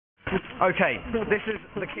Okay, this is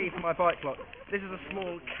the key for my bike lock. This is a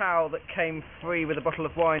small cow that came free with a bottle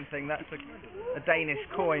of wine thing. That's a Danish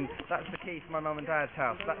coin. That's the key for my mum and dad's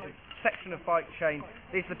house. That's a section of bike chain.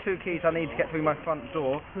 These are the two keys I need to get through my front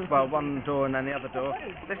door. Well, one door and then the other door.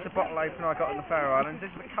 This is the bottle opener I got on the Faroe Islands.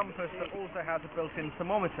 This is the compass that also has a built-in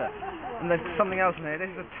thermometer. And there's something else in here.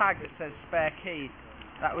 This is a tag that says spare key.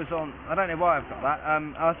 That was on. I don't know why I've got that.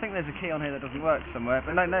 I think there's a key on here that doesn't work somewhere.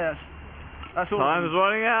 But no, that's all. Time's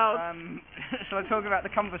running out. Shall I talk about the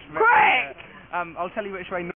compass? Quick! I'll tell you which way